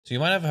So you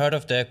might have heard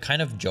of the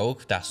kind of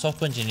joke that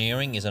software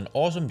engineering is an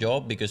awesome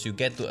job because you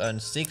get to earn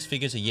 6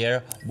 figures a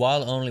year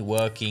while only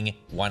working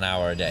 1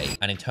 hour a day.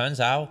 And it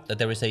turns out that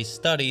there is a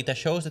study that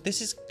shows that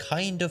this is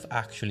kind of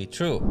actually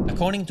true.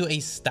 According to a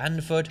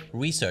Stanford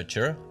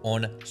researcher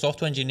on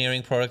software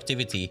engineering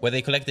productivity, where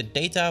they collected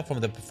data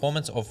from the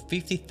performance of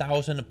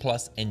 50,000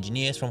 plus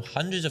engineers from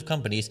hundreds of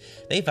companies,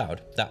 they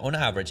found that on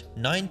average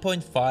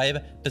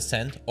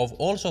 9.5% of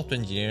all software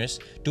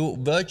engineers do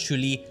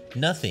virtually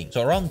nothing.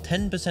 So around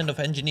 10% of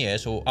engineers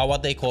who are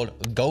what they call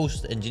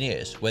ghost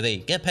engineers, where they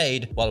get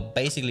paid while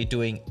basically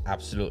doing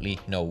absolutely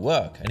no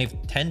work. And if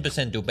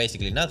 10% do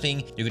basically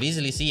nothing, you could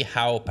easily see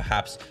how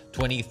perhaps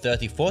 20,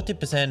 30,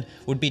 40%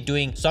 would be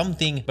doing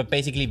something but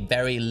basically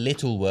very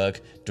little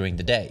work during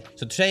the day.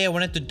 So today I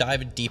wanted to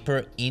dive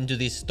deeper into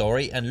this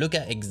story and look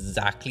at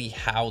exactly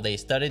how they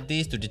studied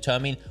this to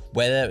determine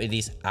whether it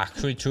is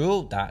actually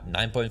true that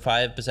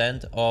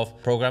 9.5%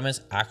 of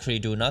programmers actually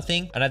do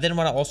nothing. And I then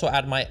want to also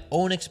add my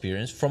own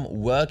experience from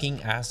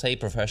working as a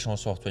professional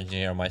software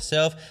engineer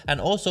myself, and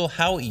also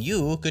how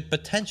you could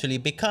potentially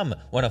become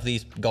one of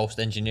these ghost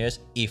engineers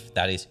if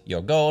that is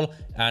your goal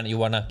and you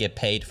want to get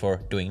paid for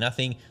doing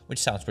nothing, which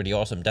sounds pretty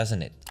awesome,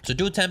 doesn't it? So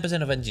do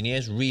 10% of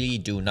engineers really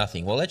do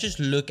nothing? Well, let's just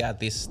look at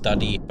this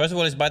study. First of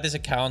all, it's by this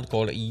account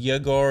called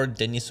Yegor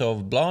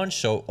Denisov Blanche,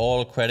 so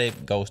all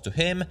credit goes to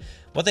him.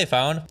 What they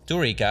found, to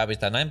recap, is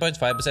that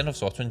 9.5% of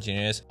software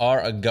engineers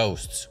are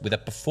ghosts with a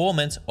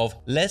performance of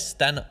less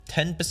than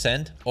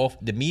 10% of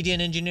the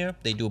median engineer.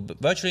 They do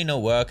virtually no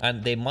work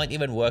and they might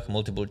even work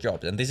multiple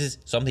jobs. And this is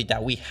something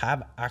that we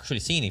have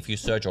actually seen. If you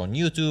search on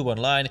YouTube,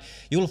 online,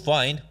 you'll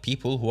find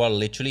people who are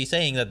literally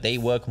saying that they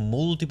work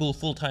multiple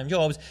full-time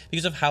jobs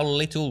because of how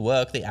little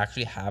work they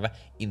actually have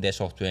in their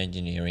software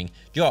engineering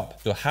job.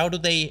 So how do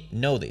they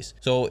know this?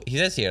 So he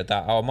says here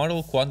that our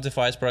model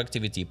quantifies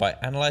productivity by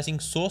analyzing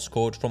source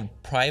code from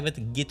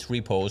private Git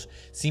repos,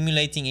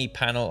 simulating a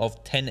panel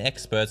of 10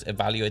 experts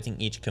evaluating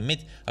each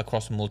commit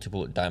across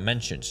multiple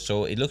dimensions.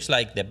 So it looks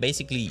like they're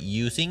basically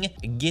using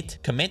Git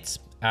commits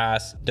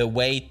as the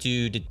way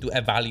to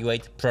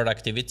evaluate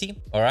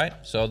productivity. All right.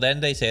 So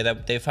then they say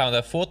that they found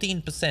that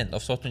 14%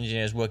 of software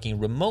engineers working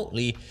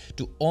remotely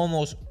do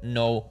almost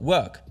no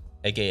work,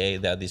 aka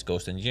they're these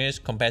ghost engineers,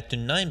 compared to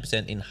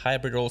 9% in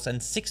hybrid roles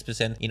and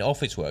 6% in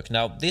office work.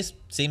 Now, this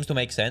seems to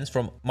make sense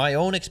from my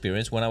own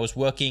experience when I was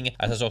working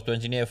as a software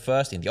engineer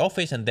first in the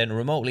office and then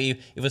remotely.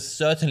 It was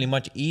certainly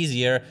much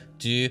easier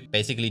to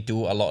basically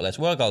do a lot less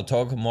work. I'll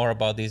talk more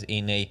about this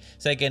in a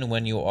second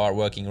when you are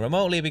working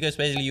remotely, because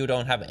basically you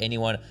don't have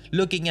anyone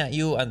looking at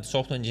you, and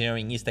software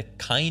engineering is the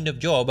kind of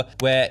job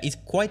where it's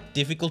quite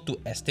difficult to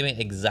estimate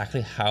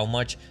exactly how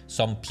much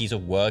some piece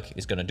of work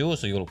is going to do.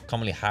 So you'll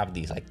commonly have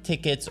these like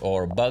tickets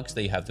or bugs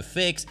that you have to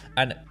fix,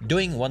 and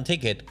doing one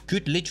ticket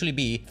could literally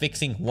be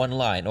fixing one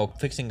line or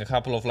fixing a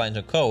couple of lines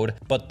of code.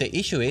 But the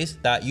issue is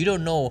that you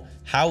don't know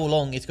how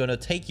long it's going to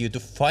take you to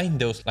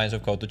find those lines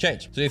of code to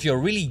change. So if you're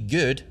really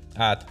good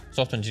at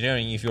software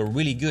engineering, if you're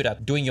really good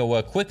at doing your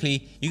work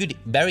quickly, you could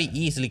very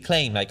easily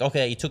claim like,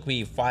 okay, it took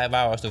me 5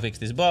 hours to fix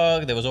this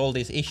bug. There was all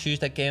these issues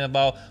that came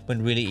about,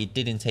 when really it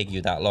didn't take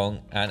you that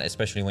long. And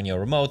especially when you're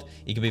remote,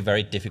 it can be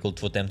very difficult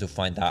for them to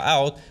find that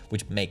out,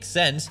 which makes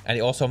sense. And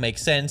it also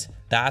makes sense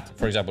that,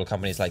 for example,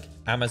 companies like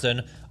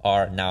Amazon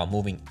are now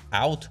moving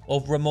out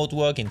of remote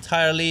work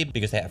entirely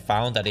because they have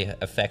found that it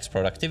affects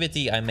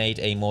productivity. I made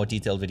a more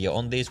detailed video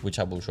on this, which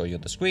I will show you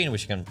on the screen,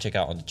 which you can check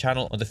out on the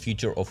channel, on the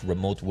future of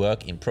remote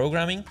work in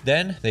programming.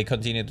 Then they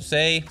continue to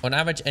say, on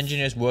average,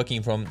 engineers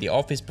working from the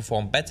office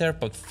perform better,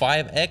 but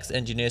 5x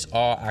engineers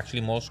are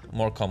actually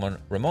more common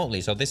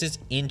remotely. So this is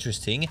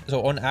interesting.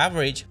 So on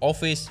average,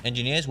 office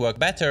engineers work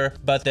better,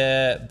 but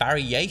the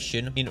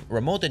variation in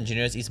remote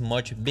engineers is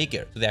much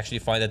bigger. So they actually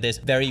find that there's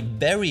very,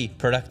 very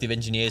productive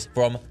engineers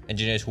from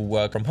engineers who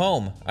work from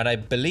home. And I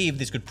believe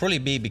this could probably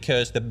be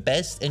because the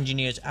best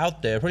engineers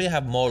out there probably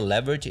have more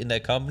leverage in their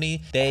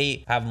company.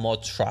 They have more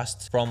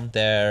trust from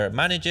their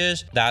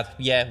managers that,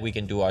 yeah, we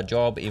can do our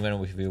job even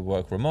if we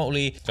work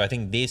remotely. So I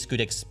think this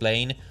could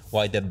explain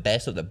why the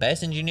best of the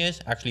best engineers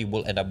actually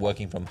will end up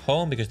working from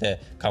home, because the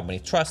company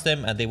trusts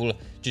them and they will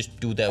just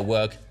do their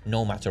work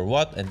no matter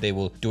what, and they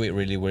will do it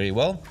really, really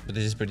well. But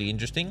this is pretty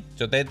interesting.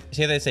 So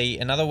here they say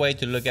another way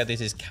to look at this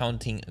is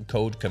counting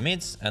code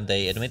commits, and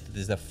they admit that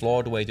this is a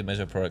flawed way to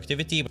measure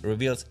productivity, but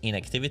reveals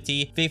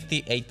inactivity.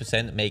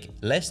 58% make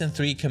less than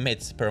 3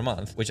 commits per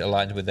month, which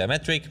aligns with their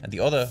metric, and the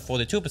other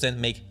 42%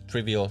 make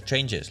trivial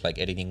changes like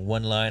editing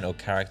one line or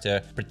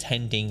character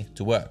pretending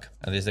to work.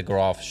 And there's a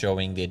graph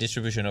showing the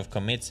distribution of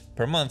commits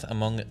per month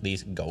among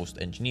these ghost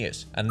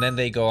engineers. And then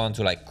they go on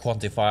to like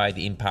quantify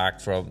the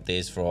impact from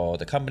this for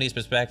the company's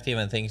perspective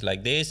and things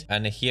like this.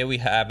 And here we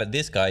have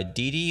this guy,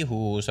 Didi,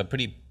 who's a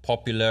pretty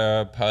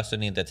popular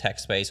person in the tech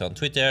space on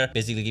Twitter,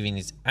 basically giving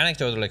his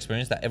anecdotal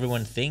experience that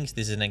everyone thinks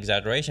this is an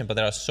exaggeration, but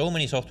there are so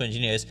many software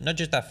engineers, not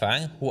just that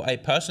Fang, who I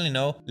personally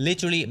know,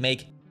 literally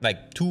make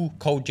like 2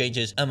 code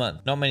changes a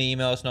month. Not many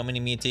emails, not many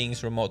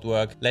meetings, remote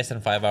work, less than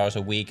 5 hours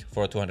a week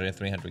for 200 and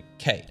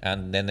 300K.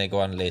 And then they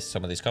go and list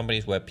some of these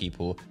companies where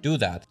people do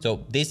that.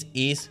 So this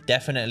is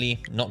definitely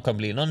not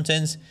complete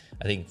nonsense.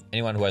 I think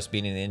anyone who has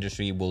been in the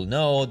industry will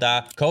know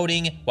that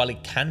coding, while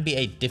it can be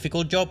a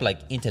difficult job, like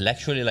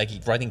intellectually, like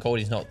writing code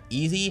is not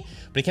easy,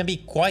 but it can be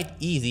quite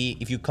easy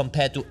if you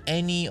compare to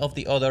any of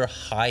the other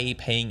high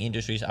paying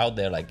industries out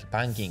there, like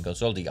banking,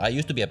 consulting. I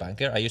used to be a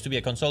banker, I used to be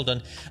a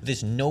consultant.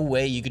 There's no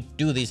way you could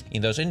do this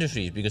in those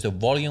industries because the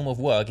volume of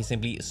work is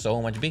simply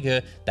so much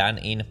bigger than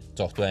in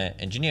software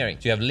engineering.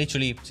 So you have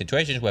literally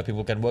situations where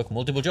people can work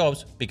multiple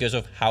jobs because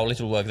of how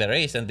little work there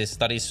is, and this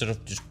study is sort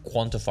of just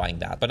quantifying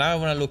that. But now I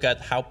want to look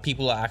at how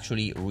people are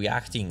actually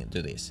reacting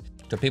to this.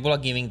 So people are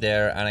giving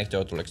their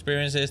anecdotal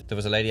experiences. There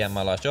was a lady at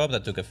my last job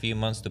that took a few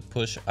months to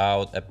push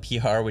out a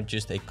PR with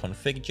just a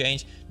config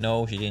change.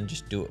 No, she didn't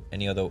just do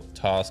any other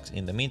tasks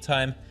in the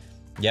meantime.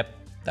 Yep,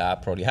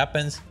 that probably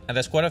happens. And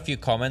there's quite a few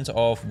comments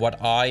of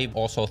what I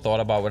also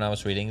thought about when I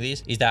was reading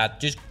this, is that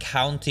just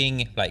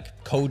counting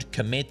like code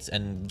commits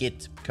and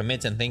git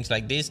commits and things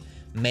like this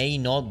may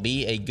not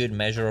be a good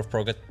measure of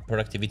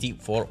productivity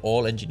for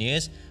all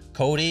engineers.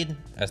 Coding,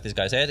 as this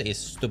guy said, is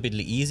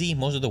stupidly easy.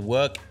 Most of the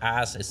work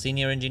as a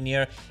senior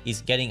engineer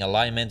is getting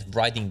alignment,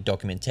 writing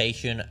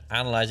documentation,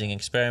 analyzing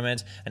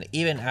experiments, and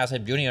even as a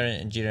junior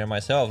engineer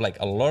myself, like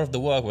a lot of the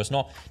work was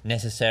not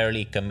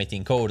necessarily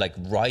committing code, like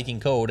writing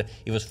code.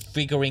 It was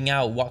figuring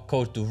out what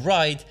code to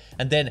write,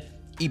 and then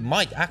it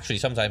might actually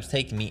sometimes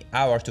take me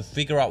hours to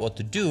figure out what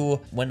to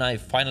do. When I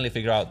finally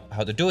figure out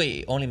how to do it,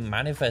 it only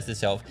manifests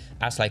itself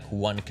as like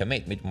one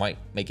commit. It might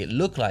make it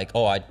look like,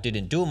 oh, I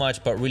didn't do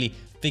much, but really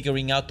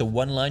figuring out the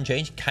one line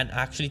change can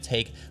actually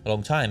take a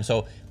long time.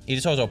 So it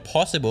is also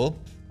possible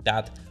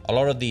that a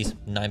lot of these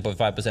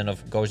 9.5%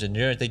 of ghost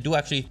engineers, they do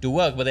actually do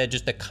work, but they're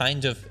just the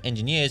kinds of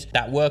engineers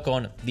that work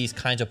on these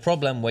kinds of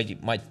problems where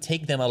it might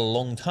take them a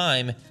long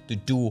time to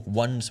do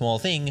one small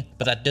thing,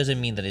 but that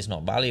doesn't mean that it's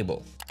not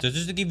valuable. So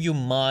just to give you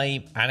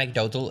my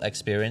anecdotal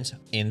experience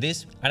in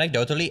this,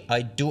 anecdotally,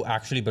 I do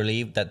actually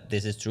believe that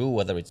this is true,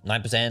 whether it's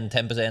 9%,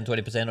 10%,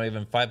 20%, or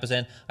even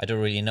 5%, I don't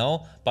really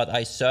know. But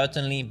I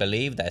certainly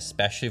believe that,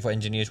 especially for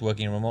engineers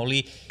working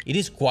remotely, it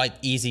is quite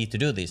easy to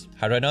do this.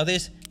 How do I know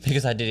this?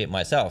 Because I did it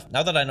myself.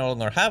 Now that I no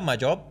longer have my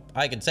job,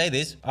 I can say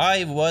this,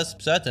 I was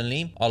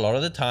certainly a lot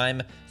of the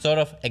time sort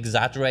of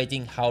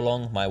exaggerating how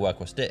long my work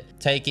was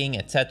taking,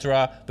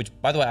 etc. Which,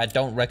 by the way, I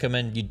don't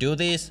recommend you do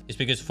this. It's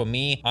because for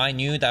me, I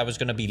knew that I was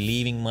going to be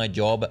leaving my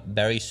job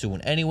very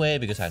soon anyway,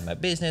 because I had my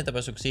business that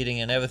was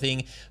succeeding and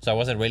everything. So I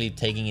wasn't really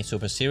taking it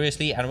super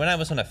seriously. And when I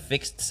was on a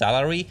fixed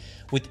salary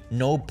with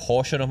no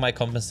portion of my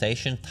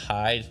compensation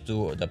tied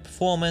to the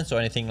performance or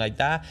anything like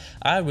that,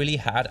 I really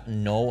had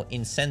no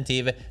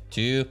incentive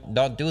to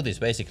not do this.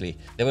 Basically,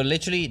 there were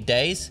literally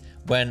days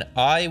when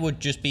I would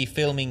just be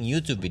filming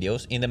YouTube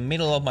videos in the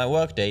middle of my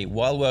workday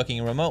while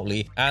working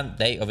remotely, and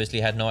they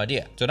obviously had no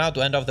idea. So now,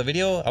 to end off the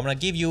video, I'm gonna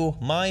give you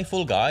my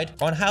full guide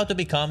on how to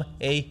become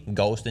a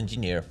ghost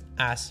engineer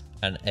as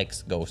an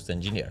ex-ghost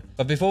engineer.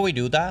 But before we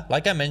do that,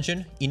 like I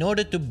mentioned, in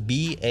order to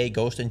be a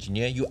ghost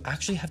engineer, you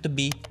actually have to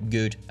be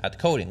good at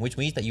coding, which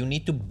means that you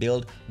need to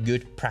build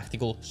good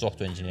practical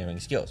software engineering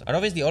skills. And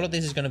obviously all of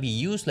this is going to be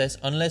useless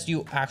unless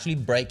you actually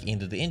break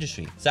into the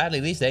industry.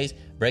 Sadly, these days,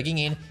 breaking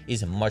in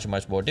is much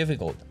more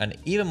difficult. And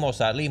even more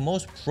sadly,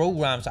 most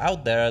programs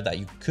out there that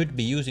you could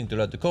be using to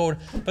learn to code,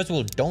 first of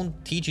all,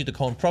 don't teach you to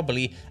code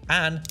properly,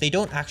 and they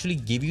don't actually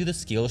give you the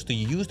skills to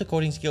use the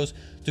coding skills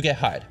to get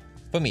hired.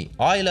 For me,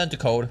 I learned to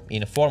code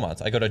in 4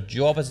 months. I got a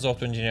job as a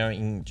software engineer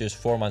in just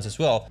 4 months as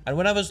well. And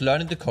when I was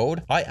learning to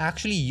code, I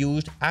actually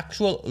used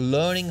actual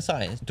learning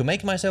science to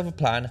make myself a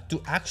plan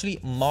to actually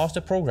master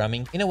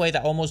programming in a way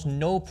that almost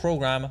no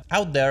program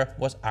out there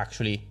was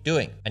actually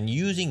doing. And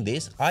using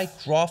this, I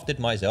crafted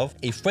myself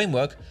a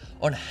framework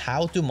on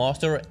how to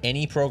master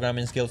any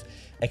programming skills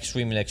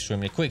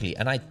extremely quickly.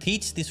 And I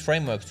teach this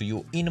framework to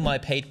you in my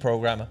paid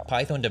program,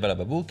 Python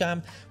Developer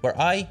Bootcamp, where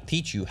I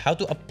teach you how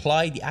to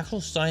apply the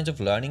actual science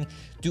of learning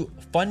to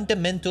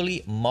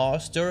fundamentally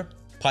master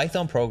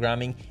Python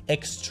programming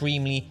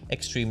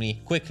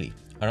extremely quickly.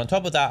 And on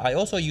top of that, I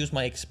also use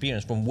my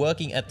experience from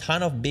working a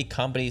ton of big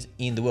companies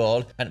in the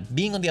world and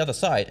being on the other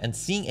side and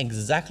seeing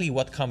exactly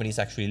what companies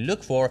actually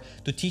look for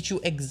to teach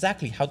you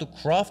exactly how to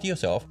craft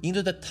yourself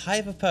into the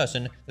type of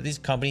person that these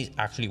companies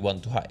actually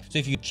want to hire. So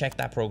if you check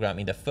that program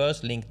in the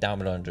first link down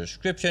below in the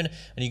description,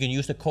 and you can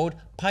use the code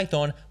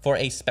Python for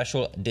a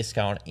special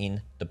discount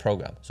in the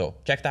program. So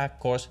check that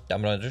course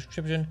down below in the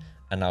description.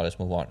 And now let's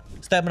move on.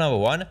 Step number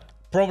 1.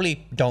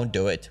 Probably don't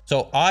do it.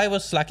 So I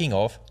was slacking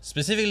off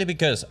specifically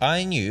because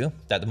I knew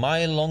that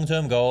my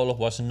long-term goal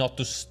was not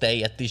to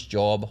stay at this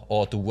job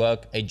or to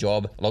work a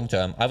job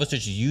long-term. I was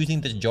just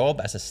using the job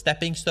as a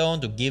stepping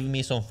stone to give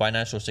me some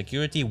financial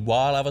security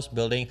while I was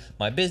building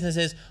my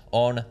businesses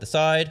on the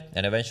side.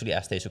 And eventually,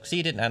 as they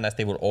succeeded, and as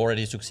they were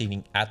already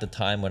succeeding at the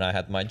time when I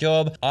had my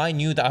job, I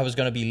knew that I was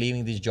going to be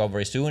leaving this job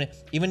very soon.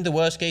 Even in the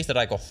worst case that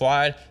I got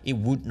fired, it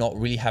would not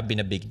really have been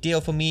a big deal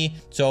for me.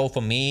 So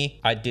for me,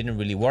 I didn't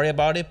really worry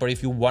about it. But if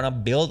if you want to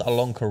build a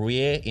long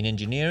career in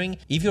engineering,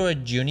 if you're a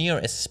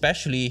junior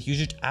especially, you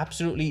should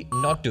absolutely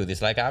not do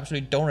this. Like, I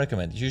absolutely don't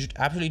recommend it. You should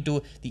absolutely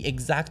do the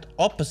exact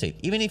opposite.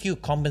 Even if your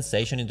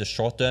compensation in the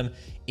short term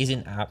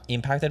isn't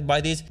impacted by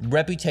this,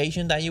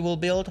 reputation that you will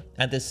build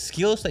and the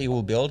skills that you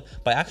will build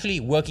by actually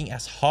working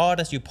as hard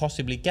as you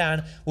possibly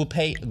can will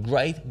pay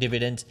great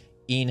dividends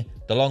in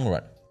the long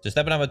run. So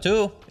step number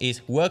 2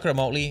 is work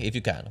remotely if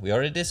you can. We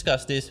already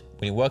discussed this.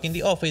 When you work in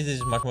the office, it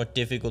is much more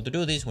difficult to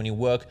do this. When you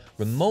work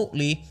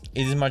remotely,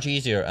 it is much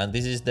easier. And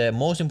this is the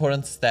most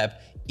important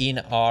step in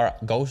our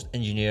Ghost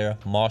Engineer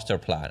master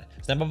plan.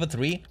 Step number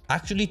 3,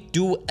 actually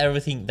do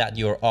everything that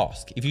you're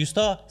asked. If you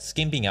start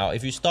skimping out,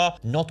 if you start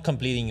not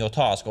completing your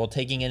task or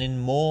taking an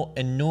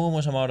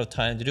enormous amount of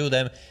time to do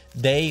them,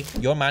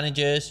 your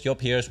managers, your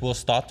peers will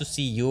start to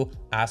see you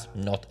as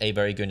not a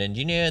very good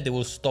engineer. They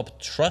will stop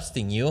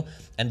trusting you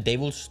and they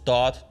will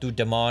start to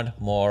demand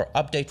more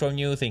update from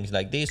you, things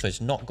like this. So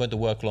it's not going to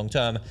work long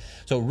term.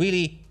 So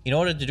really, in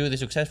order to do this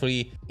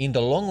successfully in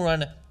the long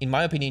run, in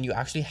my opinion, you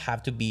actually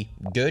have to be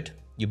good.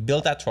 You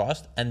build that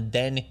trust and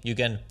then you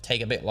can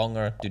take a bit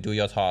longer to do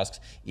your tasks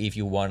if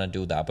you want to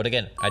do that. But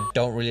again, I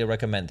don't really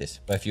recommend this.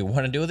 But if you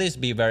want to do this,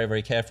 be very,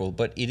 very careful.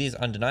 But it is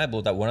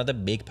undeniable that one of the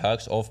big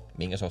perks of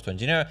being a software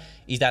engineer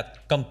is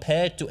that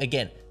compared to,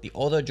 again, the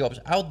other jobs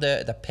out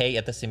there that pay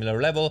at a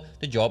similar level,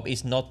 the job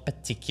is not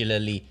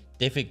particularly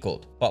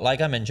difficult. But like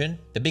I mentioned,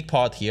 the big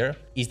part here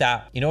is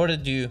that in order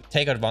to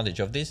take advantage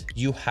of this,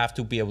 you have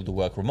to be able to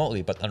work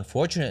remotely. But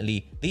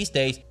unfortunately, these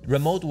days,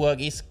 remote work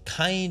is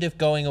kind of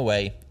going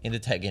away in the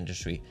tech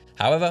industry.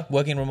 However,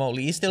 working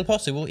remotely is still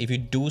possible if you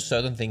do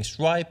certain things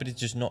right, but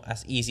it's just not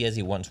as easy as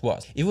it once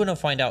was. If you want to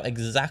find out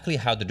exactly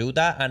how to do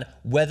that and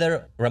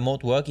whether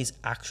remote work is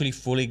actually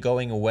fully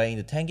going away in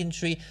the tech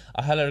industry,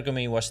 I highly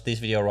recommend you watch this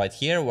video right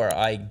here where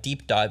I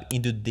deep dive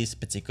into this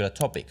particular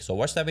topic. So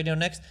watch that video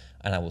next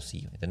and I will see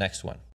you in the next one.